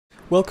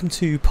Welcome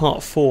to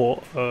part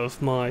 4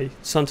 of my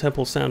Sun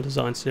Temple sound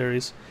design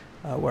series,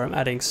 where I'm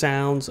adding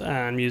sounds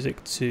and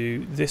music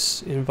to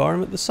this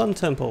environment, the Sun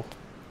Temple,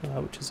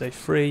 which is a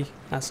free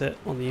asset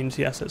on the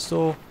Unity Asset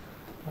Store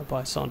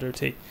by Sandro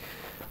T.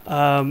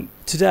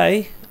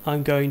 Today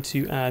I'm going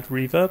to add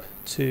reverb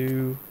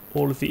to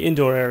all of the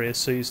indoor areas.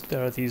 So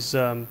there are these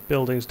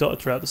buildings dotted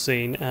throughout the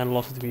scene, and a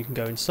lot of them you can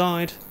go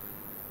inside,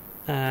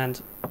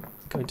 and I'm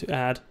going to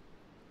add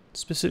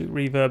specific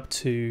reverb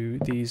to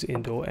these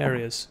indoor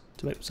areas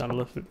to make them sound a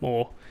little bit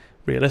more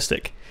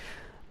realistic.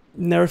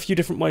 And there are a few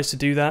different ways to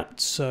do that,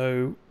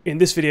 so in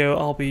this video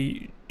I'll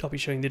be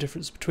showing the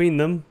difference between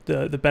them,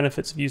 the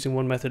benefits of using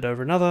one method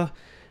over another,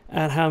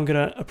 and how I'm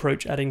going to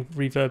approach adding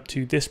reverb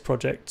to this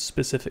project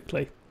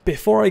specifically.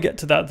 Before I get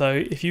to that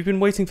though, if you've been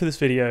waiting for this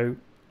video,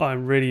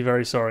 I'm really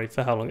very sorry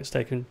for how long it's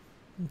taken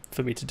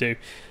for me to do.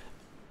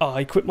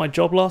 I quit my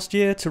job last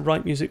year to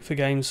write music for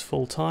games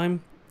full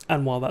time,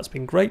 and while that's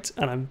been great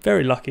and I'm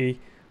very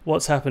lucky,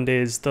 what's happened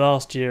is the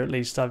last year at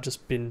least I've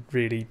just been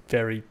really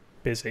very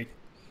busy.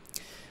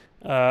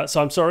 So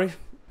I'm sorry.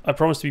 I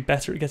promise to be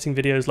better at getting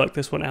videos like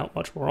this one out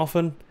much more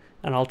often,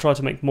 and I'll try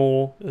to make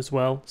more as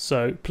well.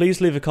 So please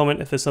leave a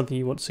comment if there's something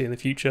you want to see in the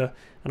future,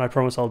 and I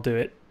promise I'll do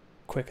it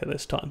quicker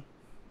this time,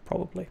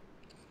 probably.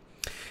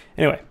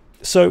 Anyway,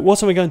 so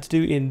what am I going to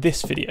do in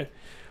this video?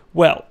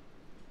 Well,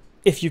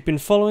 if you've been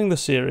following the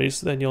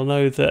series, then you'll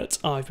know that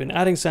I've been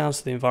adding sounds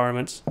to the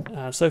environment.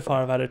 So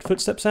far I've added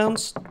footstep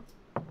sounds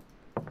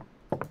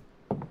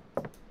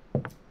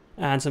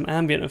and some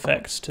ambient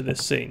effects to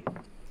this scene.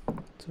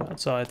 So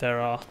outside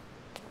there are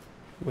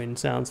wind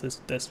sounds,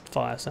 there's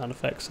fire sound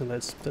effects, and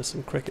there's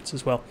some crickets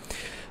as well.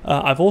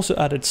 I've also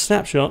added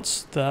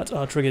snapshots that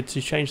are triggered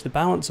to change the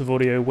balance of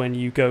audio when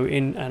you go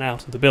in and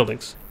out of the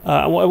buildings.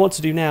 And what I want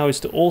to do now is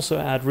to also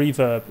add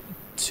reverb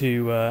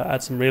to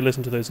add some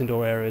realism to those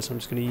indoor areas. I'm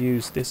just going to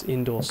use this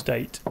indoor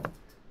state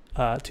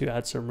to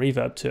add some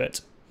reverb to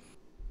it.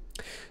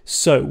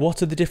 So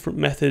what are the different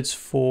methods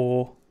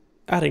for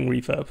adding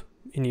reverb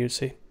in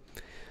Unity?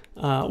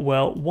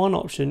 Well, one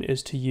option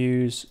is to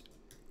use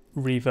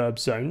REverb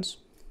Zones,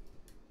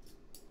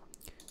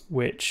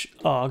 which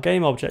are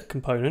game object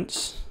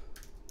components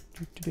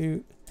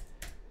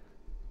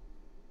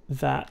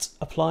that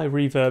apply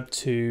reverb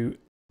to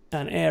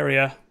an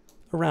area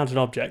around an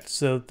object.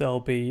 So there'll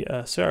be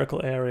a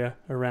spherical area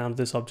around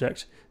this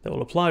object that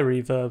will apply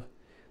reverb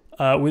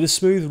with a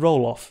smooth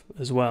roll-off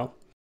as well.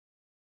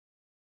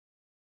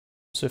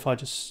 So if I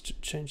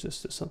just change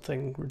this to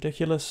something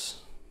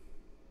ridiculous,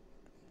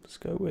 let's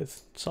go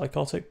with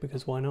psychotic,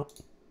 because why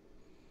not?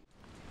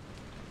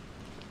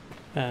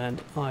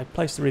 And I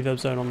place the reverb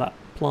zone on that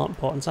plant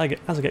pot, and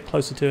as I get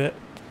closer to it,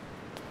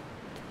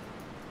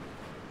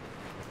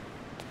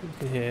 you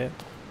can hear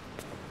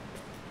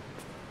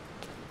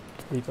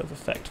reverb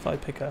effect. If I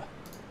pick I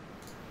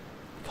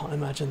can't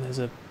imagine there's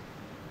a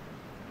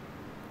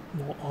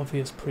more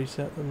obvious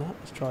preset than that.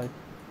 Let's try.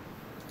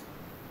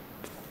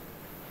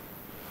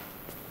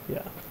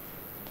 Yeah.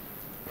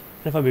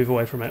 And if I move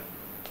away from it,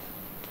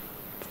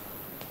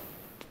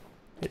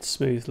 it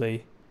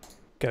smoothly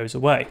goes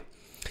away.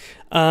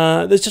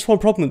 There's just one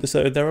problem with this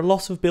though. There are a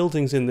lot of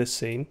buildings in this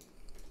scene,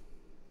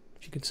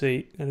 as you can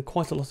see, and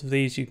quite a lot of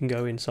these you can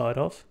go inside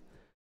of.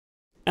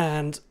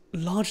 And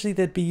largely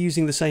they'd be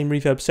using the same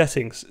reverb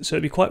settings, so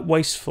it'd be quite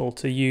wasteful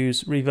to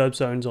use reverb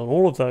zones on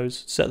all of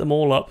those, set them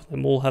all up,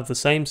 them all have the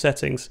same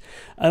settings,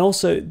 and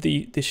also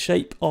the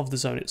shape of the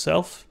zone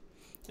itself,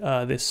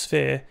 this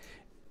sphere,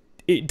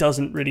 it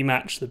doesn't really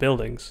match the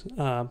buildings.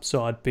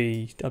 So I'd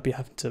be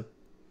having to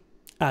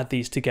add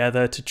these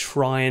together to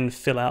try and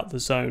fill out the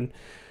zone,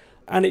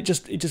 and it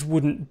just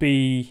wouldn't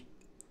be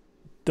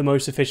the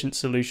most efficient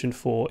solution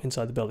for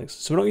inside the buildings.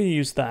 So we're not going to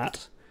use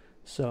that.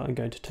 So I'm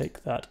going to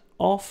take that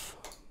off.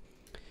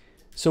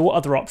 So what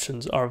other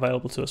options are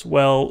available to us?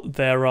 Well,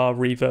 there are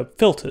reverb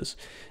filters.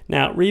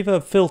 Now,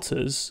 reverb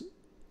filters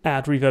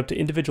add reverb to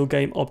individual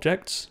game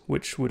objects,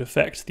 which would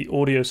affect the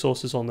audio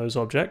sources on those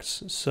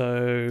objects.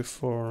 So,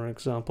 for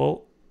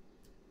example,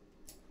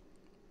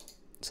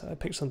 so I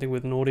picked something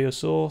with an audio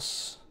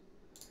source.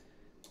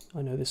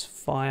 I know this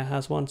fire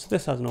has one, so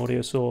this has an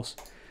audio source,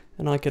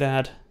 and I could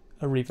add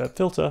a reverb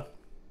filter.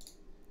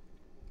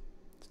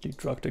 Let's do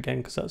drugged again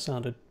because that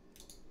sounded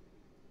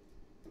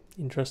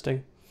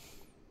interesting.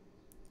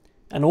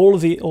 And all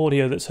of the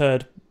audio that's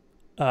heard,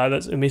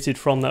 that's emitted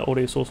from that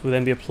audio source, will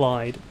then be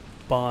applied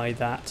by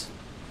that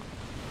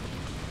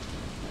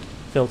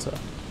filter.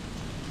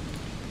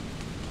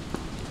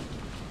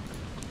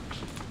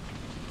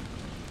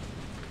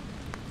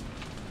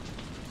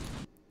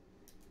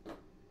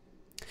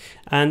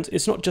 And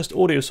it's not just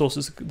audio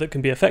sources that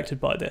can be affected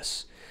by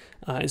this.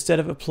 Instead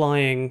of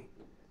applying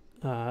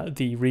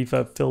the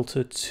reverb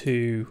filter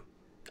to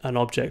an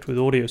object with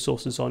audio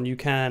sources on, you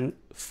can,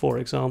 for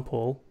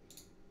example,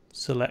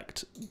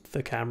 select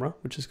the camera,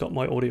 which has got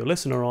my audio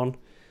listener on,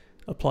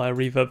 apply a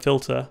reverb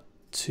filter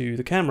to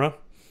the camera,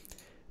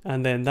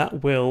 and then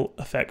that will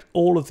affect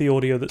all of the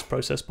audio that's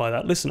processed by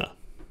that listener,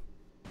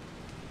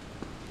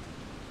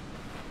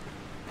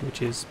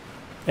 which is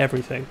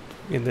everything.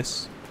 in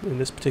this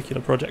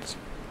particular project.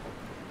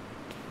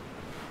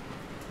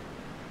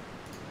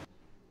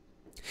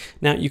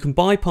 Now you can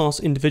bypass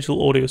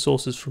individual audio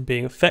sources from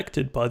being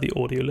affected by the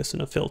audio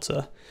listener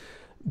filter,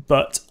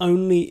 but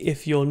only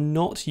if you're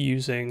not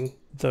using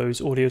those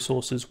audio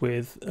sources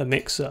with a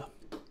mixer,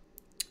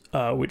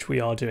 which we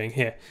are doing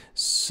here.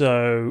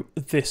 So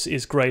this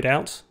is grayed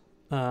out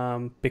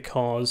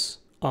because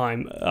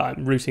I'm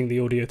routing the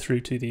audio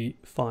through to the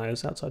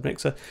Fires outside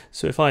mixer.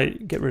 So if I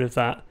get rid of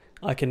that,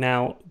 I can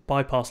now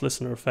bypass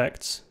listener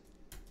effects,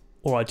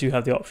 or I do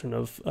have the option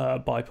of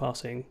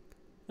bypassing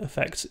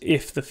effects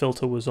if the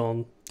filter was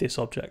on this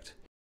object.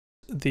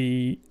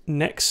 The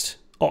next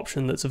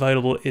option that's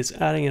available is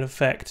adding an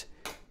effect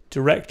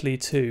directly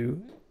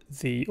to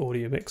the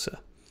audio mixer.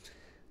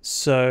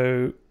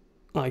 So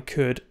I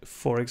could,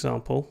 for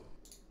example,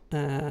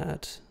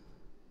 add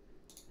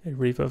a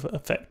reverb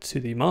effect to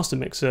the master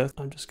mixer.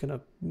 I'm just going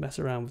to mess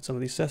around with some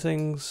of these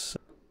settings.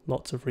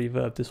 Lots of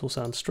reverb, this will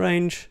sound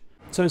strange.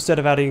 So instead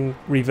of adding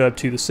reverb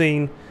to the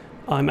scene,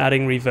 I'm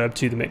adding reverb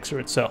to the mixer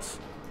itself.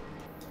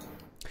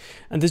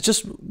 And there's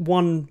just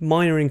one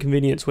minor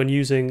inconvenience when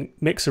using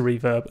mixer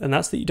reverb, and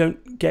that's that you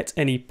don't get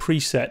any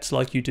presets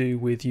like you do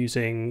with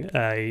using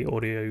a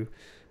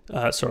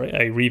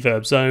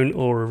reverb zone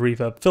or a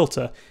reverb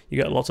filter. You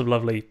get lots of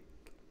lovely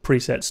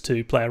presets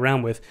to play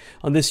around with.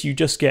 On this, you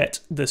just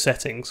get the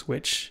settings,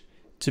 which,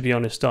 to be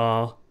honest,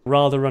 are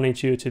rather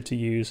unintuitive to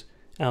use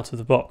out of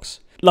the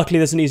box. Luckily,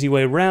 there's an easy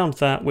way around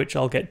that, which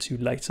I'll get to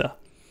later.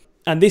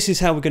 And this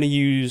is how we're going to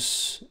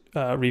use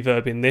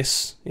reverb in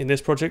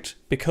this project.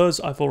 Because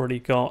I've already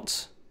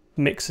got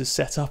mixers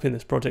set up in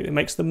this project, it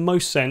makes the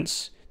most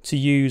sense to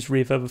use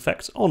reverb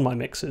effects on my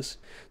mixers.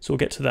 So we'll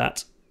get to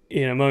that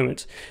in a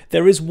moment.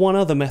 There is one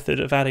other method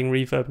of adding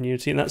reverb in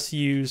Unity, and that's to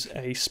use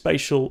a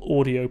spatial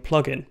audio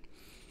plugin.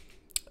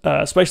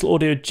 Spatial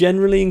audio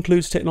generally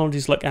includes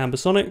technologies like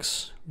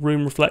ambisonics,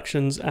 room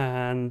reflections,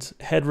 and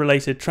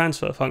head-related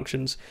transfer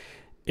functions.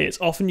 It's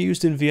often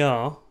used in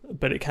VR,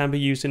 but it can be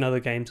used in other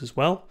games as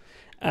well,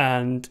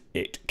 and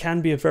it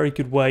can be a very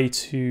good way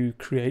to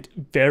create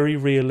very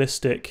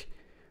realistic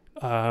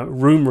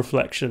room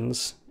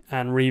reflections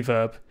and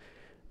reverb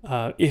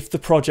if the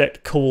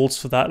project calls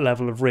for that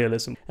level of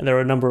realism. And there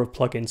are a number of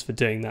plugins for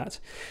doing that.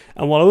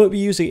 And while I won't be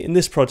using it in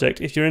this project,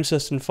 if you're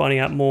interested in finding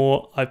out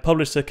more, I've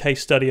published a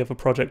case study of a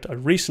project I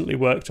recently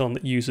worked on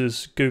that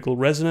uses Google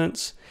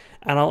Resonance,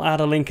 and I'll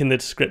add a link in the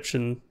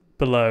description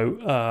below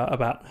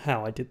about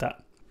how I did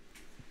that.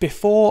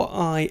 Before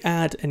I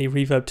add any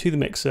reverb to the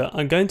mixer,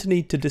 I'm going to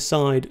need to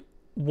decide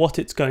what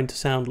it's going to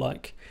sound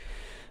like.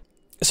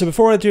 So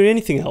before I do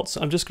anything else,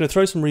 I'm just going to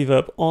throw some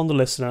reverb on the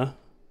listener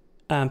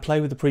and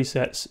play with the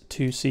presets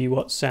to see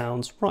what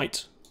sounds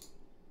right.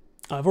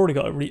 I've already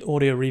got an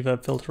audio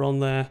reverb filter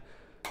on there.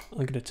 I'm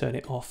going to turn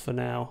it off for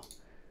now,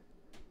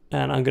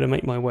 and I'm going to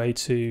make my way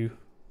to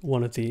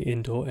one of the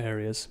indoor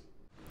areas.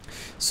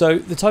 So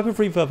the type of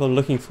reverb I'm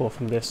looking for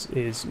from this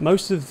is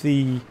most of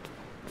the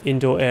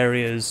indoor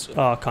areas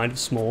are kind of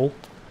small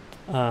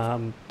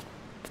and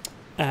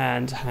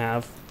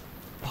have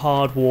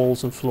hard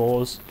walls and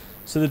floors,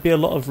 so there'd be a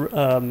lot of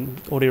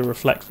audio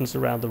reflections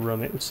around the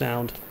room. It would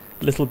sound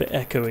a little bit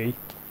echoey,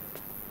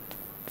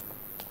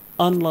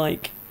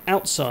 unlike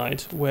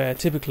outside, where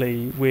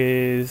typically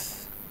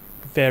with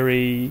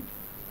very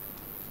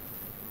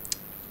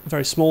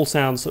small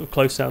sounds, sort of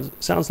close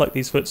sounds like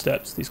these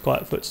footsteps, these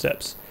quiet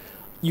footsteps,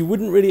 you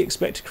wouldn't really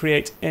expect to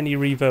create any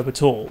reverb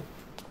at all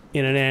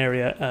in an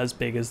area as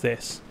big as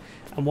this.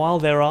 And while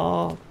there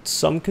are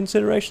some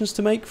considerations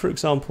to make, for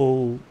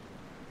example,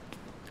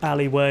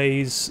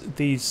 alleyways,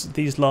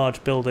 these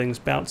large buildings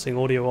bouncing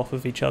audio off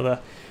of each other,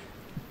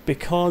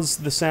 because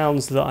the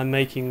sounds that I'm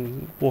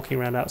making walking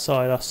around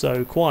outside are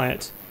so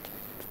quiet,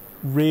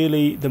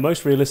 really the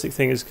most realistic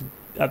thing is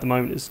at the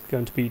moment is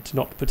going to be to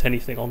not put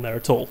anything on there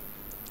at all.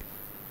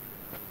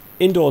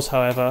 Indoors,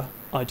 however,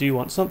 I do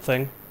want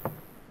something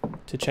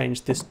to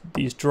change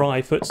these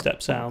dry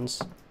footstep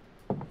sounds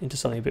into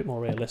something a bit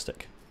more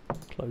realistic.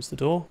 Close the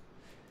door.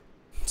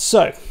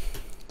 So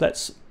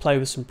let's play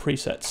with some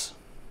presets.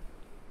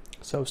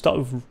 So we'll start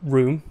with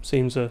room,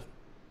 seems a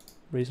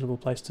reasonable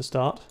place to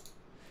start.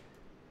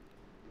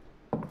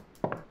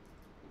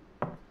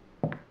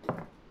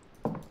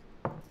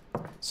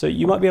 So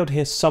you might be able to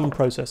hear some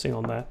processing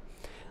on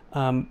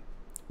there.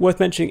 Worth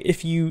mentioning,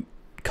 if you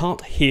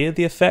can't hear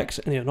the effect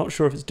and you're not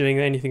sure if it's doing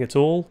anything at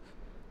all,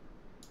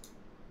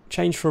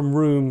 change from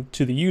room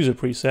to the user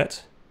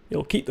preset.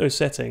 It'll keep those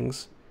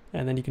settings,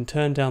 and then you can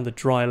turn down the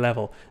dry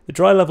level. The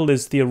dry level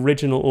is the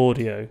original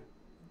audio,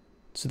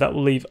 so that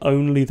will leave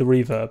only the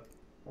reverb.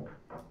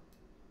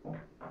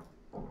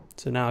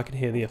 So now I can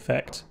hear the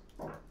effect.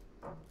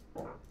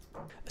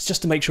 It's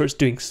just to make sure it's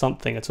doing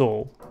something at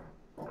all.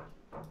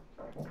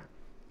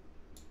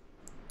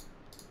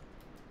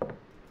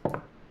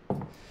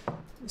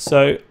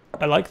 So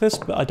I like this,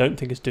 but I don't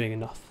think it's doing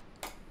enough.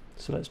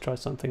 So let's try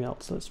something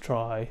else. Let's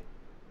try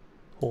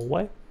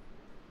hallway.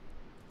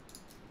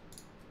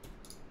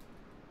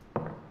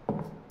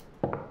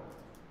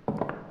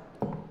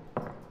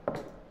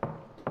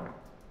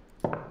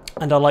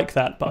 And I like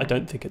that, but I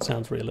don't think it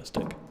sounds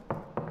realistic.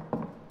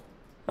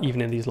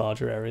 Even in these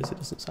larger areas, it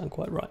doesn't sound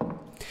quite right.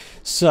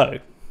 So,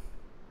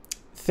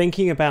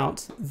 thinking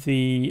about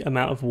the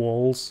amount of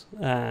walls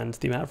and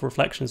the amount of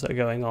reflections that are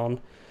going on,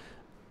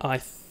 I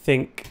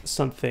think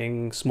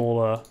something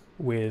smaller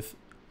with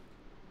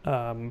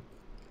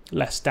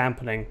less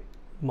dampening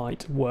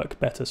might work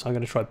better. So I'm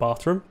going to try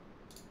bathroom.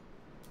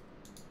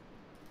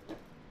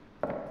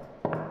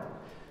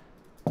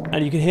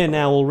 And you can hear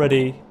now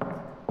already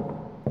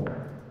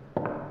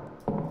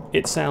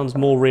it sounds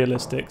more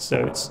realistic,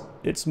 so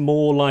it's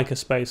more like a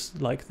space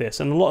like this.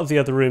 And a lot of the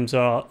other rooms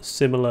are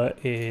similar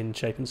in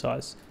shape and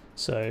size,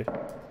 so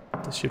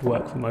this should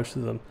work for most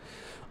of them.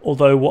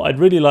 Although what I'd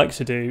really like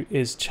to do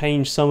is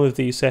change some of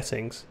these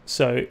settings,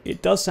 so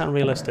it does sound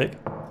realistic,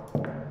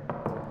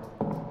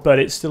 but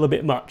it's still a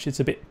bit much, it's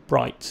a bit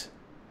bright.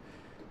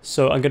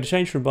 So I'm going to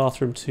change from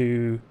bathroom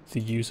to the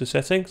user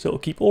setting, so it'll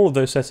keep all of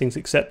those settings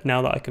except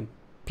now that I can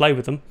play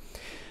with them.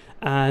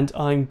 And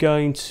I'm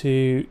going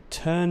to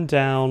turn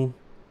down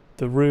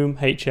the room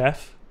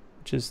HF,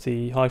 which is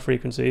the high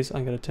frequencies.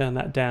 I'm going to turn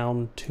that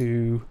down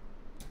to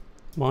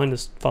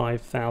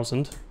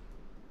 -5,000.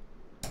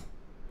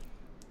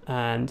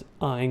 And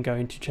I'm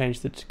going to change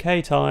the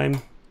decay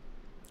time,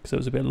 because it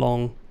was a bit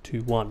long,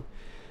 to 1.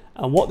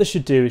 And what this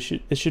should do is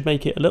this should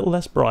make it a little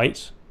less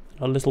bright,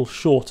 a little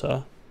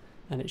shorter,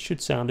 and it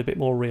should sound a bit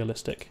more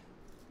realistic.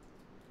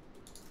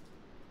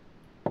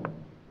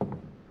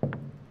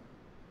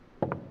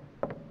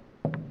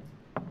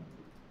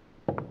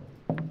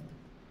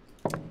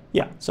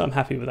 Yeah, so I'm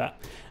happy with that.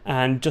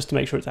 And just to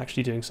make sure it's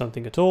actually doing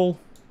something at all.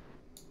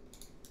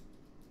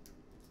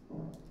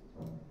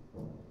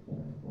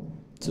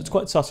 So it's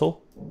quite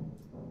subtle,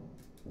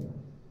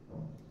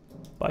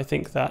 but I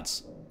think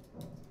that's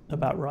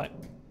about right.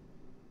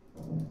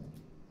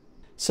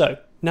 So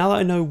now that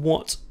I know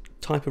what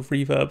type of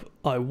reverb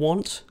I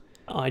want,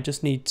 I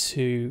just need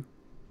to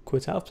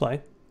quit out of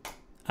play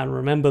and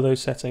remember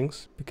those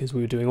settings, because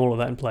we were doing all of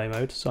that in play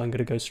mode. So I'm going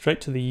to go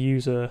straight to the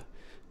user.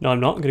 No, I'm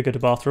not. I'm going to go to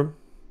bathroom.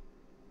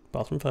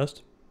 Bathroom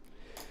first.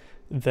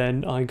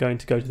 Then I'm going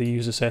to go to the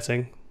user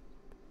setting,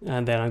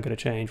 and then I'm going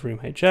to change room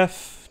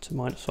HF to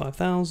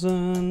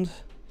 -5,000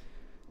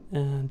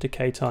 and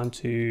decay time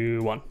to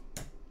 1.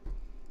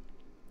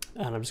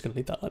 And I'm just going to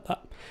leave that like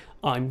that.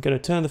 I'm going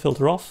to turn the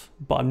filter off,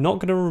 but I'm not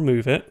going to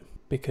remove it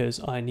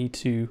because I need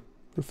to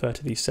refer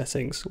to these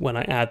settings when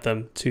I add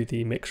them to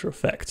the mixer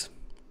effect.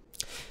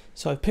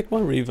 So I've picked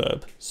my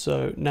reverb,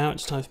 so now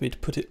it's time for me to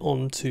put it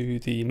onto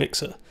the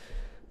mixer.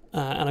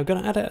 And I'm going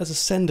to add it as a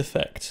send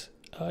effect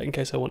in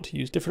case I want to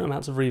use different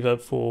amounts of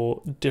reverb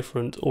for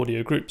different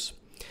audio groups.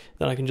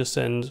 Then I can just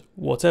send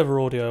whatever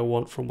audio I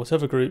want from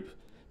whatever group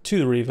to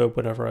the reverb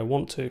whenever I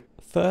want to.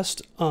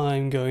 First,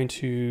 I'm going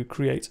to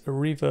create a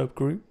reverb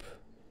group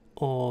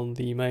on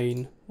the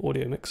main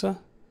audio mixer.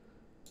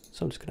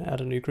 So I'm just going to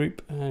add a new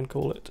group and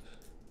call it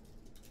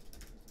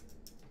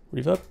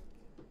reverb.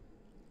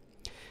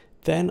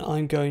 Then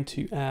I'm going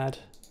to add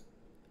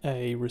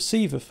a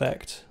receive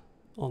effect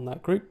on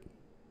that group,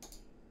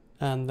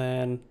 and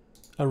then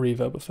a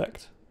reverb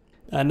effect.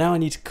 And now I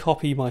need to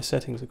copy my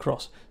settings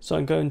across. So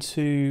I'm going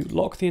to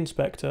lock the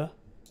inspector,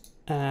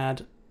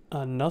 add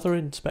another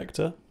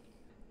inspector,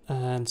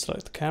 and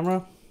select the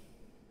camera.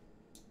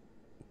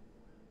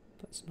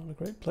 That's not a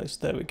great place.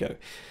 There we go.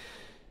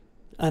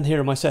 And here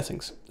are my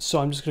settings. So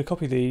I'm just going to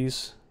copy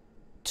these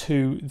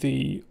to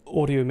the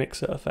audio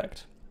mixer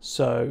effect.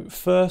 So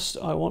first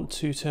I want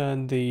to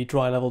turn the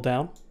dry level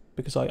down,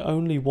 because I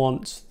only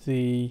want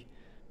the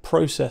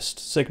processed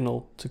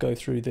signal to go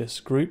through this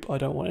group. I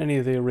don't want any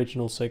of the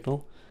original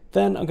signal.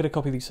 Then I'm going to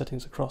copy these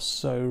settings across.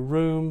 So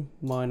room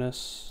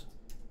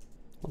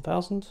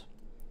 -1000.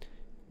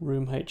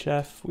 Room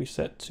HF we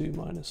set to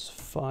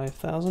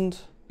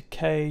 -5000.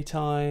 Decay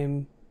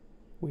time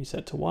we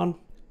set to 1.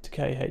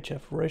 Decay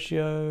HF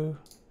ratio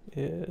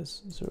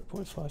is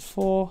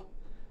 0.54.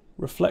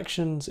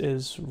 Reflections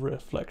is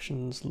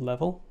reflections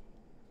level,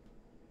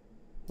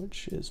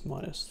 which is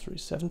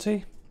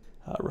 -370.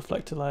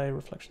 Reflect delay,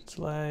 reflection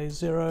delay,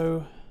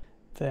 0.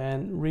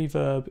 Then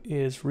reverb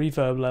is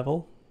reverb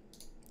level,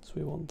 so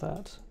we want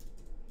that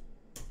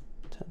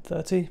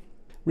 1030.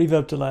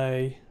 Reverb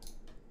delay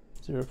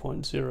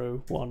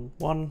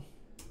 0.011.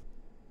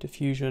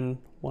 Diffusion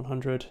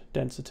 100.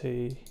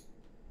 Density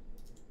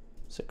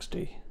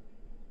 60.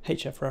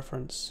 HF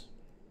reference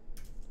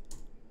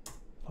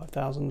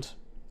 5000.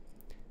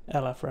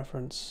 LF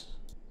reference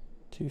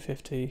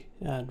 250,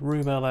 and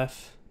room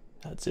LF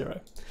at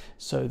 0.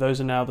 So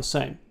those are now the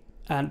same.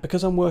 And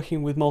because I'm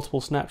working with multiple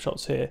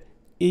snapshots here,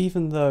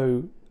 even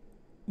though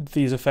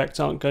these effects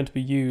aren't going to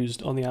be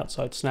used on the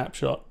outside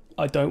snapshot,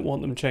 I don't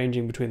want them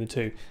changing between the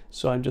two.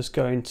 So I'm just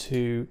going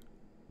to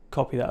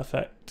copy that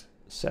effect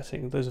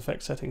setting, those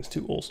effect settings,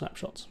 to all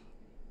snapshots.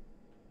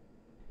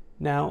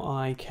 Now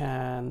I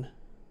can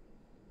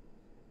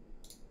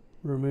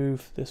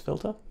remove this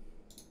filter.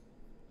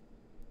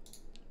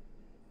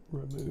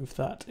 remove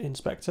that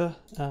inspector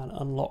and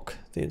unlock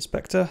the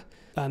inspector.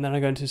 And then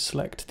I'm going to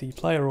select the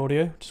player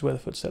audio, which is where the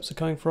footsteps are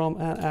coming from,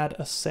 and add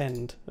a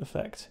send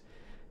effect.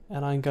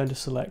 And I'm going to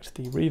select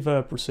the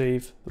reverb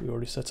receive that we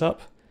already set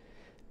up.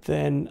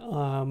 Then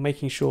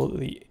making sure that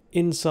the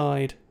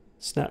inside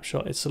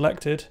snapshot is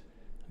selected,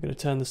 I'm going to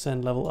turn the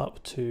send level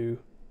up to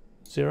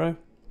 0.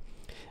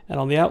 And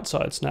on the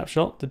outside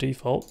snapshot, the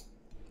default,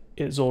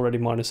 it's already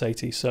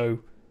 -80, so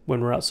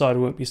when we're outside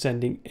we won't be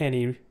sending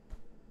any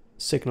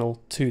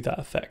signal to that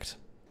effect.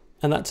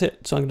 And that's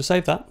it. So I'm going to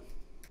save that,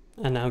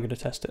 and now I'm going to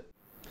test it.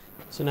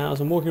 So now as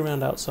I'm walking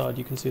around outside,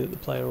 you can see that the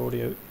player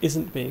audio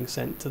isn't being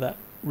sent to that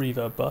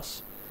reverb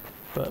bus,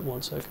 but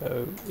once I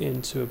go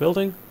into a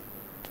building,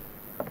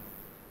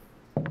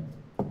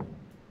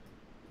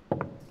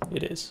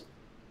 it is.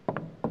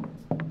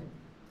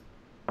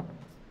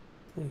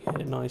 You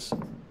hear nice,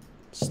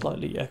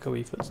 slightly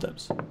echoey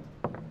footsteps.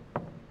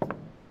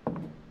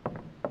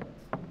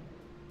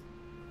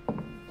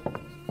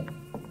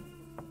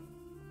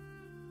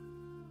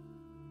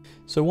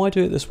 So why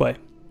do it this way?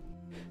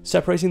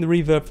 Separating the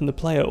reverb from the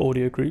player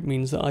audio group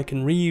means that I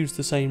can reuse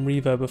the same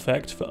reverb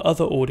effect for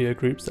other audio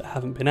groups that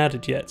haven't been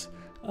added yet,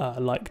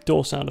 like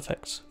door sound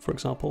effects, for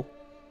example.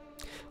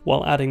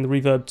 While adding the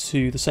reverb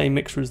to the same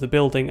mixture as the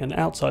building and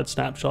outside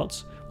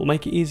snapshots will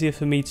make it easier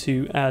for me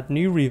to add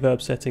new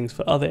reverb settings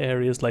for other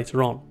areas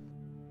later on.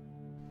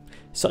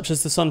 Such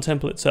as the Sun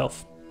Temple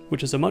itself,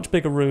 which is a much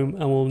bigger room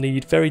and will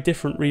need very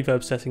different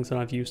reverb settings than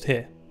I've used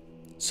here.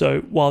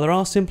 So while there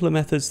are simpler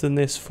methods than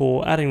this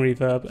for adding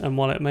reverb, and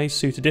while it may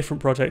suit a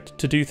different project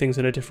to do things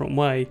in a different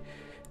way,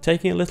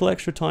 taking a little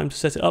extra time to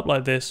set it up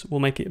like this will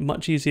make it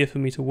much easier for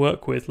me to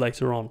work with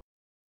later on.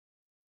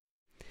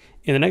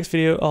 In the next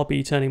video I'll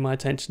be turning my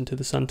attention to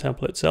the Sun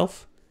Temple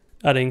itself,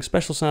 adding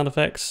special sound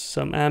effects,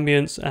 some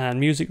ambience and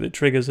music that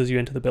triggers as you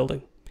enter the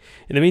building.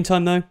 In the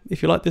meantime though,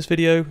 if you like this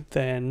video,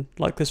 then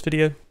like this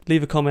video,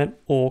 leave a comment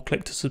or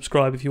click to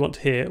subscribe if you want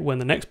to hear when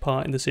the next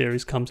part in the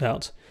series comes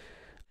out.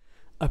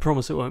 I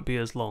promise it won't be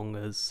as long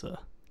as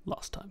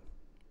last time.